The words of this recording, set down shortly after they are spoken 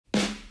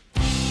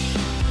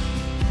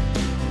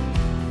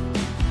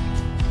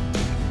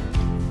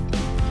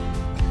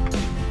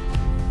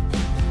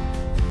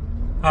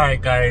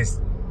Alright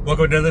guys,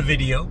 welcome to another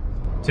video.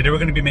 Today we're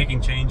going to be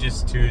making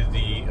changes to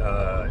the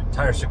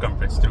tire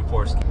circumference through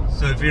Forscan.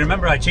 So if you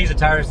remember, I changed the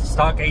tires to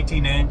stock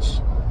 18-inch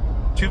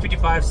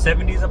 255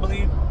 70s, I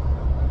believe,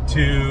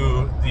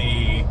 to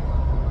the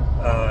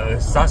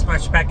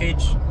Sasquatch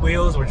package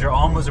wheels, which are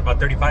almost about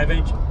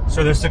 35-inch.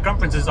 So the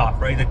circumference is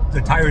off, right?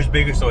 The tire is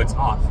bigger, so it's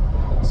off.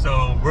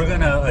 So we're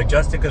going to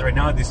adjust it because right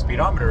now the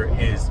speedometer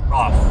is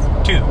off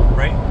too,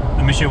 right?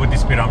 Let me show you what the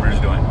speedometer is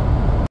doing.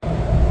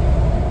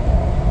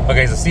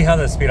 Okay, so see how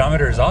the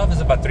speedometer is off?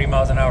 It's about 3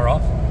 miles an hour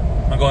off.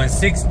 I'm going it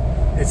says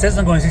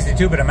I'm going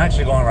 62, but I'm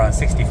actually going around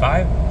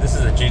 65. This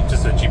is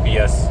just a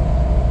GPS.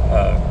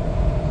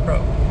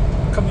 Bro,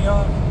 cut me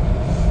off.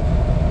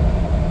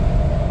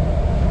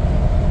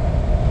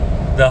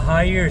 The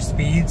higher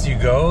speeds you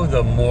go,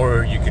 the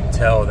more you can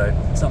tell that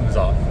something's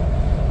off.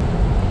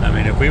 I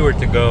mean, if we were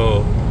to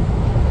go,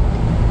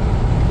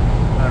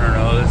 I don't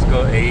know, let's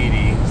go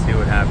 80, see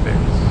what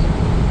happens.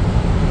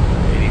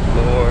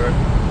 84.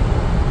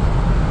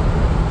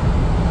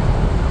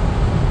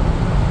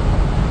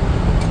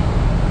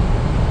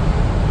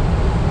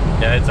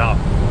 Yeah, it's off.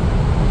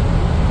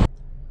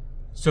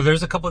 So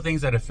there's a couple of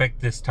things that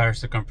affect this tire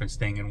circumference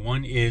thing, and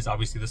one is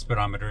obviously the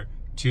speedometer.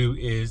 Two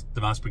is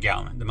the miles per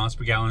gallon. The miles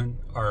per gallon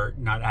are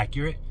not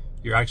accurate.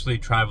 You're actually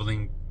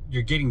traveling,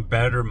 you're getting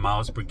better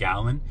miles per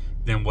gallon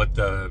than what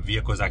the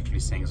vehicle is actually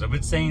saying. So if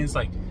it's saying it's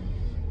like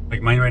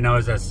mine right now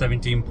is at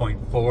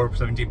 17.4,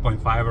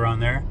 17.5 around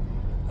there,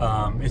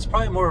 it's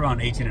probably more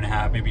around 18 and a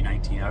half, maybe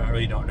 19. I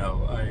really don't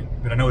know,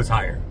 but I know it's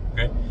higher.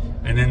 Okay.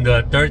 And then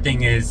the third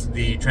thing is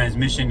the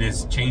transmission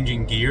is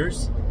changing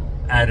gears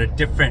at a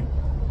different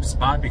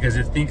spot because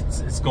it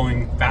thinks it's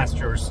going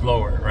faster or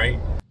slower, right?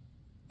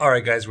 All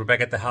right, guys, we're back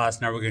at the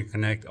house. Now we're going to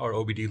connect our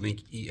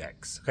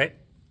OBDLinkEx, okay?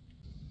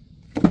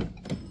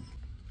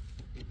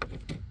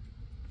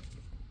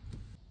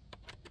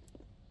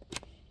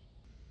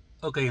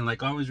 Okay, and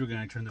like always, we're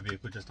going to turn the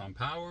vehicle just on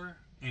power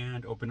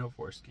and open up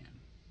Forscan.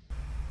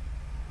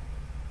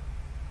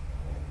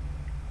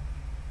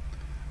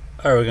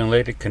 All right, we're going to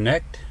let it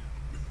connect.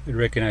 It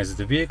recognizes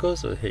the vehicle,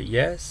 so hit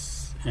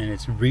yes, and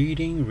it's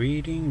reading,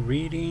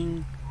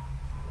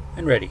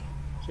 and ready.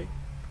 See?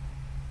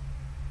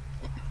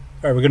 All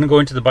right, we're going to go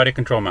into the body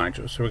control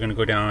module. So we're going to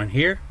go down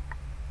here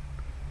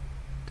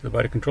to the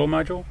body control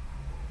module.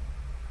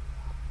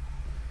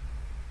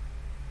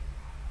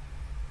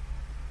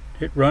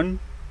 Hit run.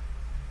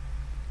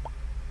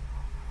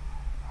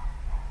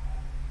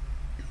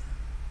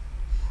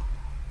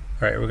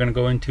 All right, we're going to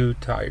go into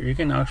tire. You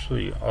can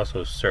actually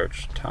also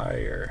search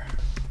tire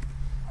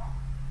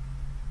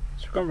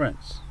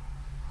circumference.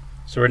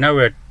 So right now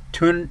we're at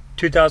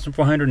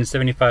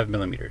 2,475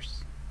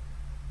 millimeters.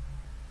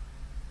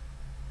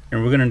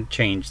 And we're going to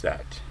change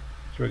that.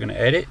 So we're going to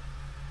edit.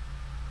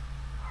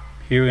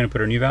 Here we're going to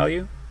put our new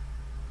value.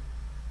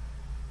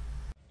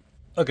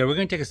 Okay, we're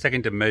going to take a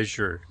second to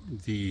measure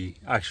the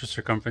actual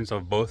circumference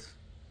of both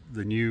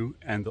the new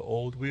and the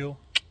old wheel.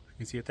 You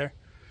can see it there.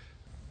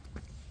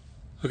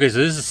 Okay, so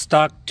this is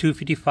stock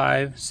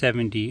 255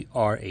 70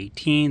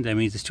 R18. That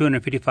means it's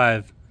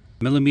 255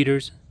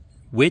 millimeters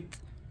width.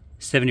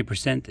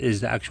 70%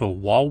 is the actual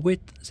wall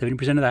width,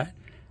 70% of that.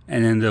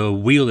 And then the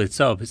wheel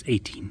itself is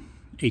 18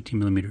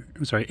 millimeter.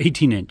 I'm sorry,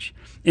 18 inch.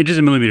 Inches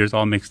and millimeters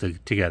all mixed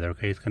together,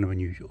 okay? It's kind of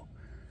unusual.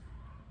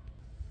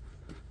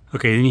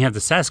 Okay, then you have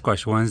the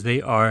Sasquatch ones.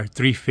 They are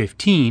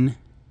 315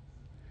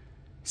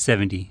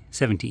 70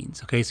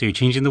 17s, okay? So you're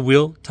changing the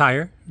wheel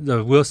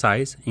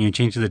size, and you're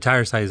changing the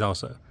tire size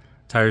also.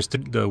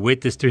 The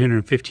width is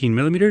 315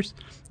 millimeters,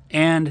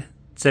 and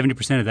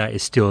 70% of that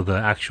is still the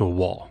actual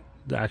wall,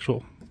 the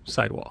actual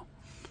sidewall.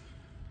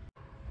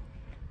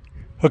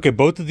 Okay,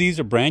 both of these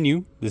are brand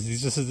new. This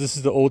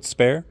is the old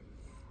spare.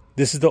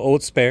 This is the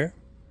old spare,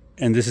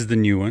 and this is the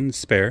new one,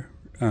 spare.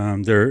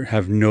 They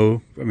have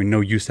no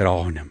use at all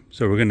on them.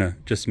 So we're gonna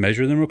just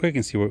measure them real quick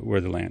and see where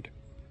they land.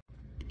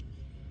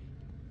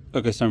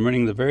 Okay, so I'm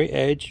running the very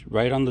edge,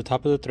 right on the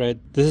top of the thread.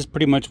 This is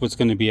pretty much what's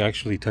gonna be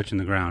actually touching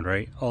the ground,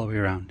 right? All the way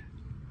around.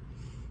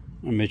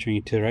 I'm measuring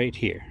it to right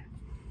here.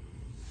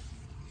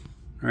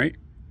 All right.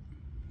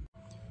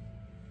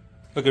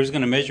 Okay, we're just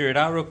gonna measure it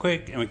out real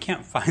quick, and we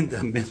can't find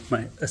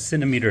a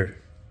centimeter.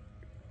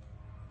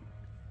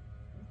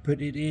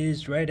 But it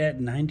is right at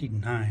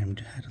 99.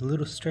 Had a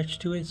little stretch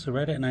to it, so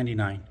right at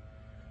 99.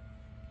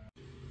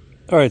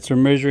 All right, so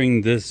we're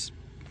measuring this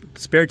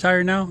spare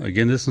tire now.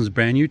 Again, this one's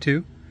brand new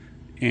too.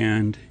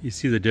 And you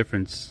see the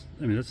difference.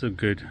 I mean, that's at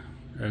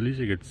least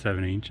a good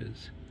 7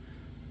 inches.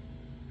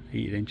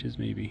 8 inches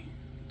maybe.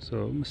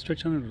 So I'm gonna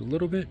stretch on it a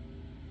little bit.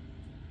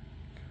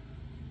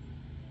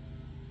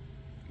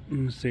 I'm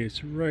gonna say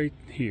it's right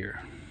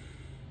here.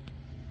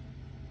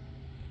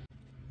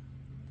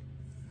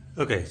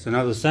 Okay, so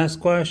now the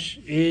Sasquatch,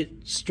 it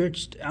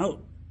stretched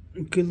out.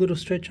 A good little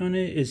stretch on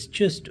it. It's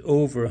just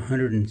over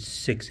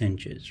 106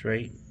 inches,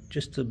 right?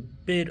 Just a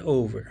bit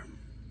over.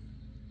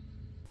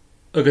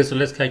 Okay, so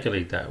let's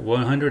calculate that.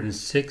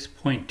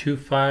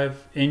 106.25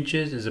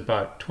 inches is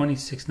about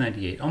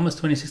 2698, almost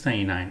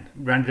 2699,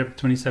 rounded up to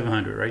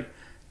 2700, right?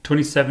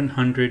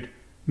 2700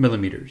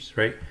 millimeters,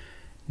 right?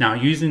 Now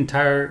using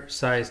tire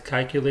size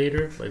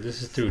calculator, like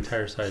this is through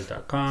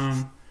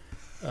tiresize.com.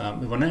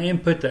 When I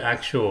input the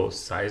actual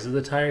size of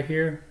the tire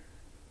here,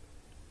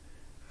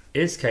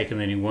 it's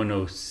calculating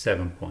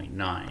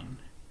 107.9,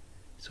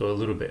 so a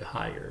little bit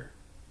higher,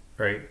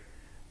 right?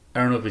 I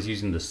don't know if it's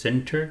using the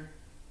center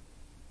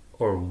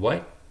or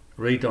what.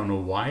 Really don't know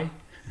why.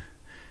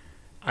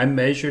 I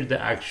measured the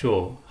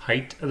actual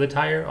height of the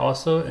tire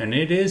also, and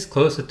it is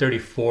close to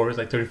 34. It's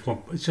like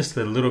 34. It's just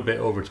a little bit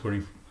over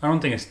 20. I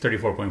don't think it's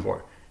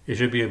 34.4. It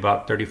should be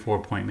about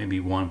 34 point, maybe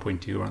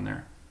 1.2 on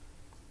there.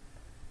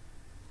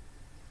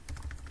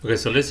 Okay,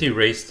 so let's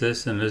erase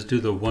this and let's do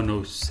the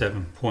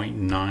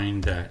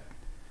 107.9 that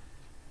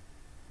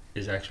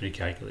is actually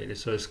calculated.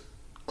 So it's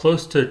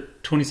close to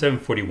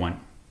 2741.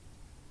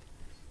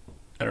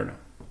 I don't know.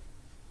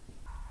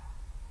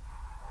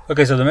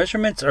 Okay, so the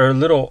measurements are a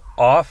little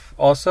off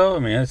also. I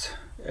mean,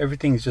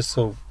 everything's just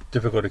so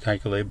difficult to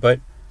calculate, but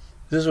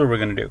this is what we're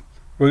going to do.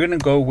 We're going to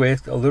go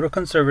with a little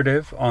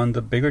conservative on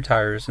the bigger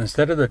tires.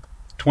 Instead of the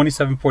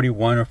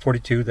 2741 or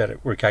 42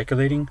 that we're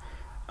calculating,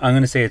 I'm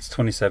going to say it's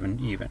 27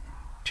 even.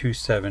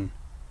 2700.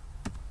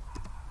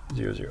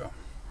 We're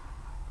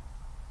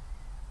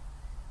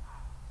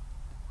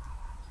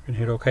going to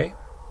hit OK.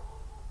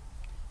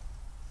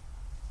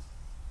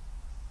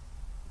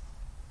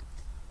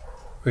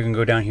 We can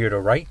go down here to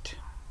right.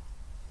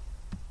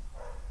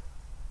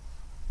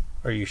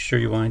 Are you sure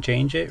you want to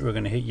change it? We're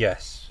going to hit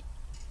yes.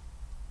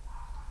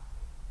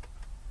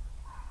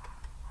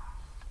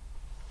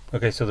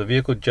 Okay, so the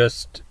vehicle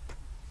just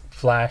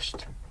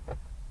flashed. I'm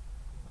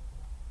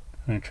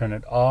going to turn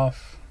it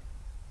off.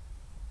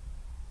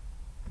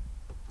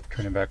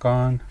 Turn it back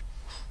on.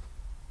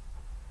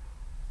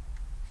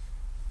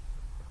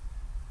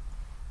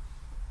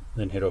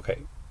 Then hit OK.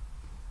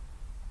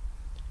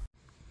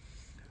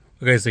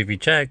 Okay, so if you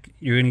check,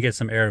 you're going to get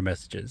some error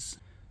messages.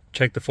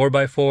 Check the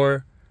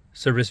 4x4,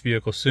 service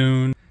vehicle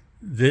soon.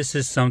 This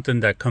is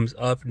something that comes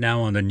up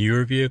now on the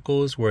newer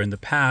vehicles, where in the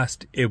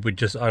past, it would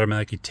just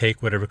automatically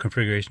take whatever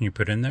configuration you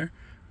put in there,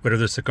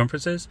 whatever the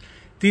circumference is.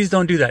 These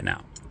don't do that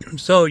now.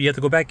 So you have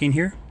to go back in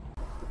here.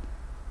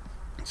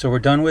 So we're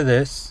done with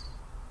this.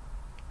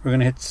 We're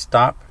going to hit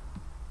stop.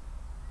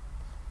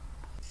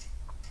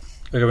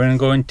 Okay, we're going to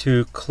go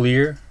into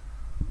clear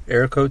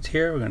error codes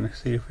here. We're going to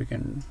see if we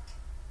can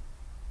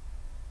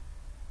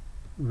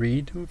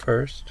read them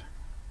first.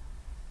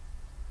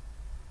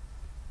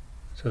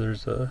 So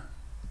there's the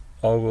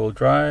all-wheel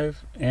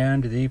drive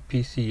and the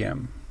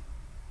PCM.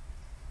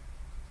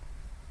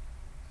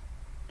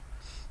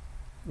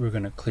 We're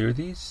going to clear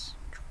these.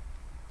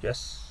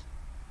 Yes.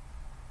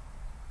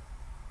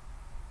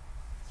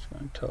 It's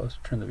going to tell us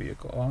to turn the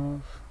vehicle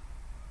off.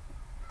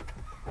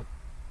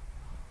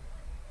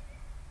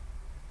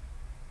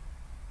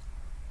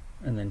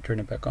 And then turn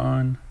it back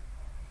on.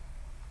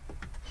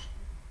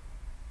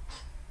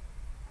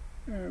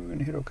 And we're going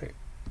to hit OK.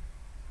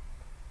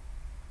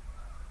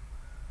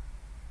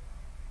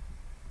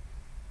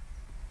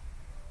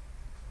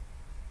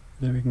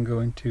 Then we can go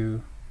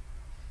into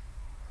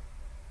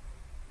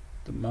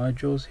the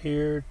modules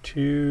here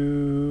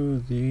to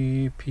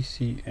the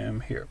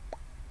PCM here.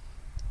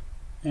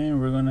 And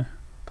we're going to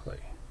play.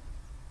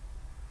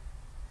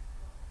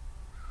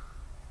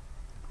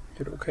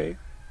 Hit OK.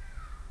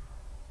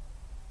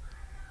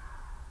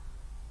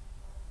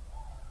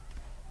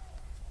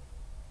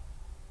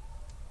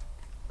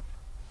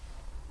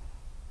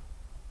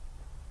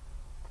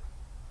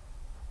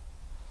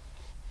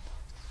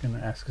 Going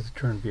to ask us to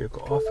turn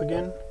vehicle off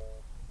again.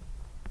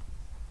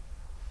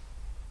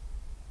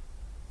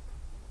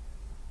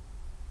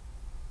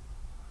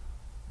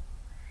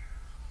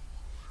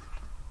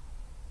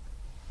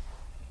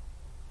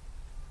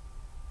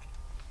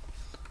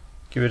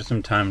 Give it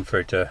some time for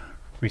it to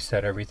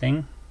reset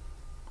everything.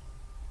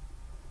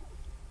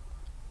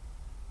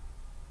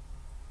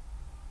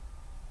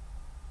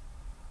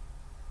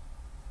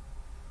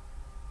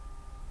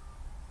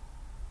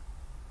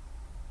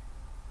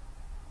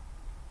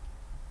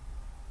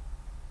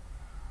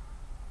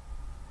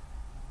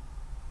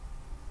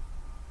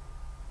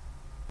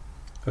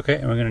 Okay,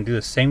 and we're going to do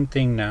the same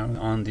thing now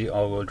on the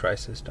all-wheel drive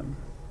system.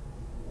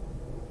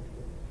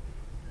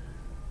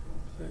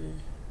 Play.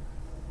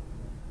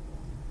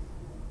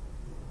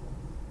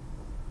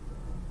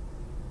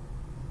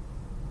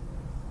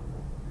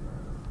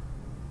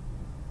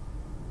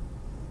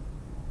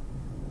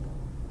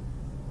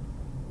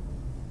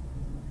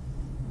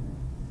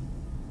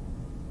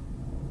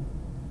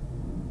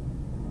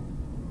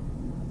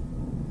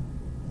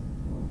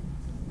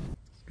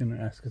 It's going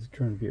to ask us to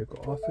turn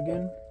vehicle off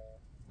again.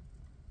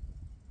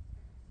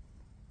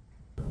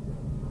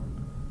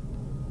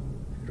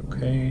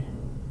 Okay.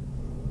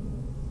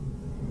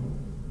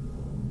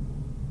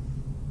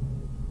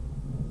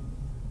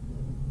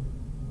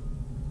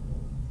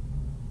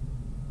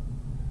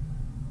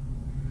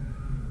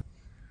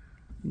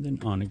 And then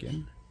on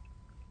again.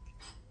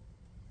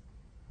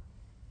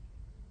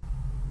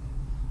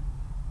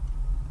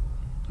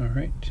 All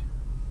right.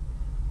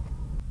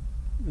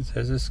 It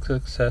says it's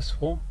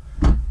successful.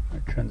 I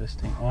turn this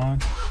thing on.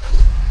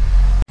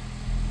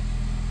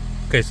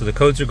 Okay, so the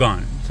codes are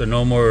gone. So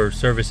no more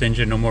service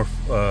engine, no more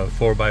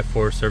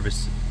 4x4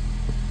 service.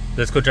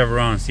 Let's go drive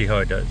around and see how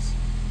it does.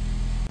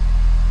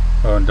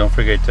 Oh, and don't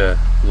forget to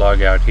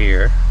log out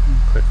here.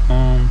 Click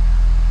home,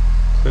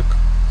 click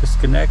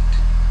disconnect,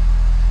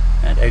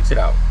 and exit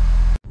out.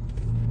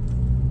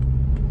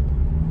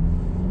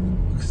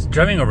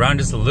 Driving around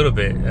just a little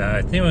bit,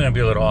 I think we're gonna be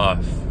a little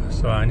off,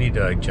 so I need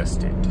to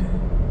adjust it.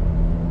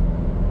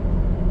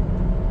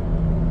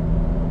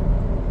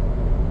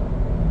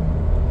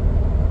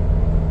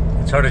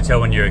 It's hard to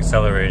tell when you're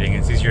accelerating.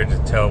 It's easier to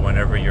tell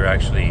whenever you're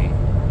actually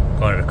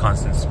going at a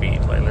constant speed.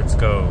 Like, let's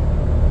go,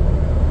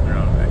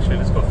 actually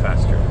let's go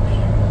faster.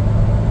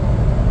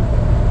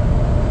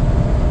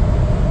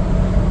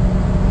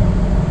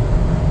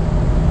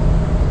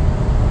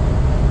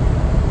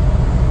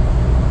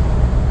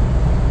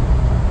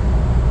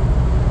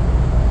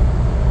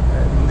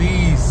 At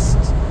least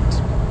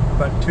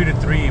about 2 to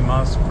 3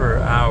 miles per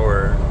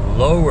hour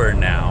lower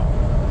now.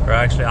 Or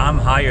actually, I'm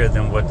higher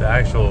than what the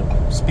actual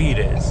speed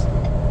is.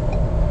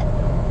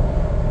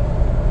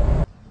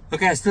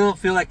 Okay, I still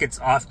feel like it's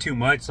off too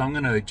much, so I'm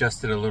gonna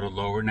adjust it a little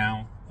lower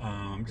now.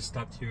 I'm just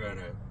stopped here at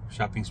a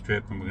shopping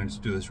strip, and we're gonna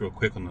just do this real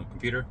quick on the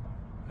computer.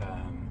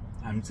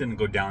 I'm just gonna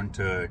go down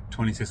to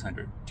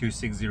 2600,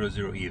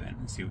 2600 even,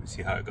 and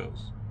see how it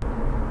goes. So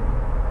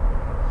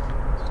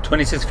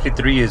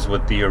 2653 is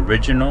what the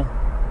original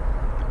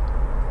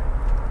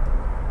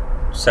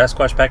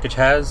Sasquatch package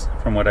has,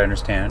 from what I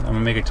understand. I'm gonna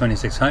make it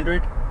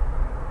 2600.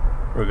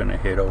 We're gonna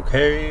hit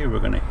OK.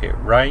 We're gonna hit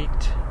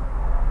right.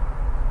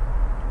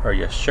 Are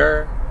you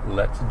sure?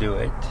 Let's do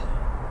it.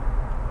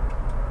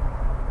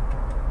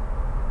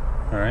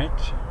 All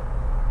right.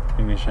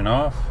 Ignition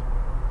off.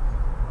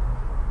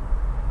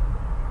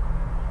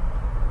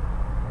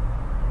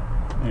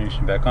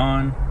 Ignition back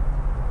on.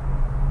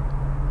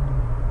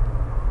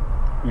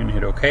 We're gonna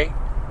hit OK.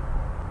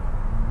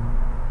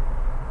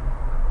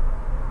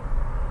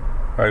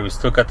 Alright, we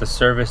still got the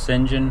service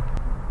engine,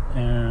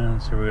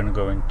 and so we're gonna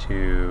go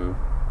into,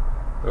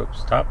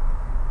 stop.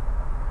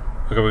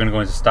 Okay, we're gonna go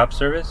into stop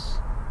service,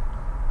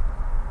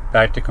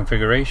 back to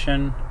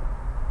configuration,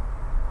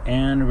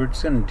 and we're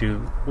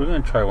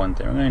gonna try one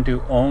thing. We're gonna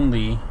do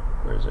only,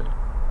 where is it?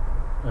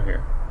 Oh,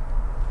 here.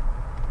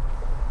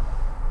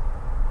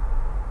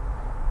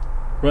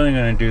 We're only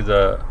gonna do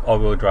the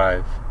all-wheel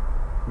drive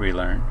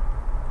relearn.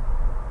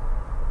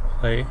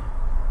 Play.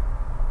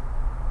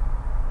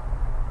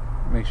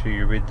 Make sure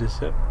you read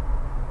this up.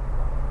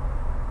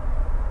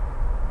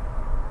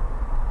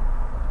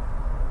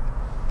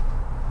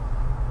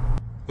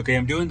 Okay,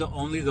 I'm doing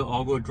only the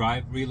all-wheel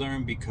drive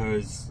relearn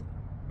because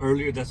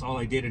earlier that's all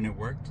I did and it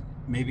worked.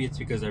 Maybe it's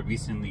because I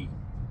recently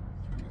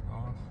turned it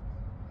off.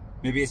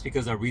 Maybe it's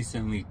because I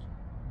recently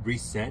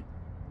reset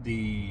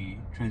the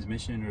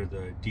transmission or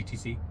the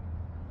DTC.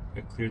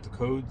 I cleared the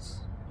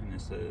codes and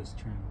it says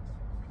turn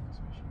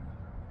transmission,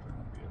 turn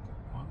vehicle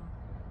on.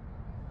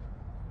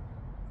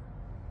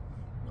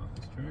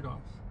 Let's turn it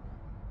off.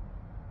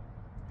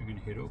 You're gonna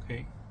hit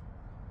OK.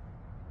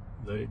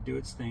 Let it do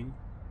its thing.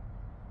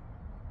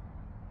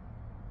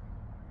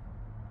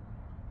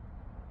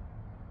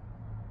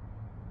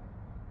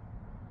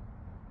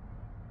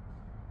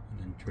 And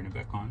then turn it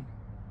back on.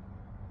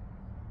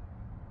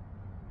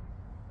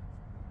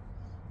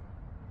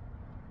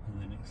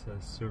 And then it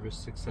says service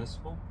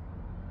successful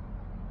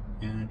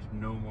and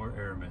no more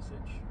error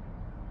message.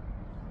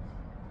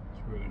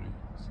 So we're gonna hit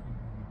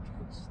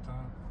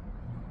stop.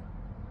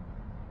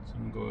 So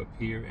I'm gonna go up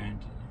here and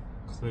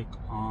click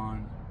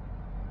on.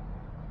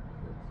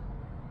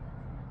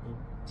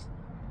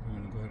 We're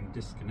gonna go ahead and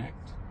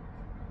disconnect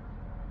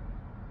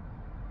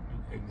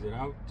and exit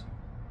out,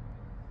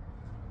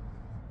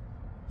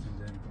 and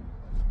then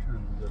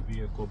turn the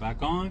vehicle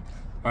back on.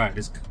 All right,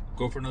 let's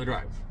go for another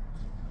drive.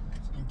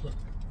 Unplug.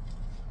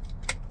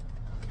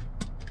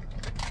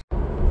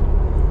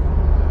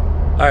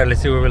 All right,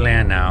 let's see where we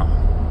land now.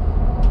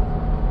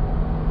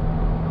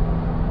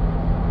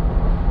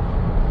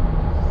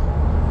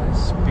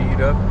 Let's speed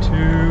up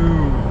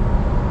to.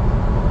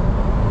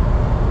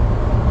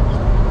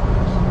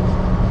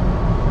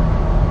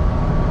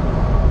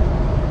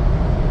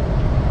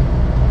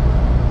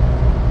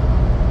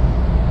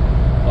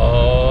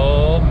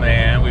 Oh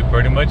man, we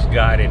pretty much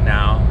got it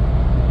now.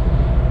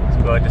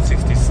 Let's go out to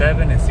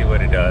 67 and see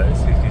what it does.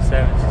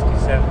 67,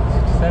 67,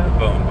 67,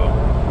 boom,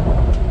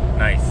 boom.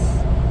 Nice.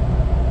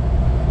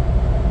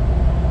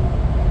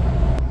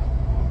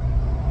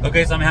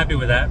 Okay, so I'm happy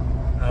with that.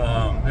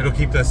 It'll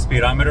keep the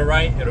speedometer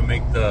right. It'll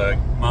make the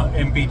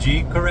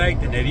MPG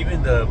correct, and then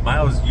even the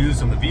miles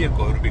used on the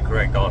vehicle, it'll be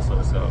correct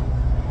also. So,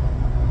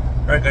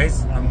 all right,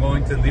 guys, I'm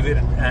going to leave it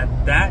at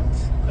that.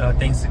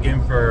 Thanks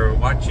again for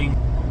watching.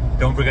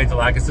 Don't forget to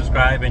like and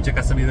subscribe, and check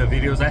out some of the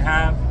videos I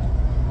have.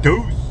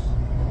 Deuce.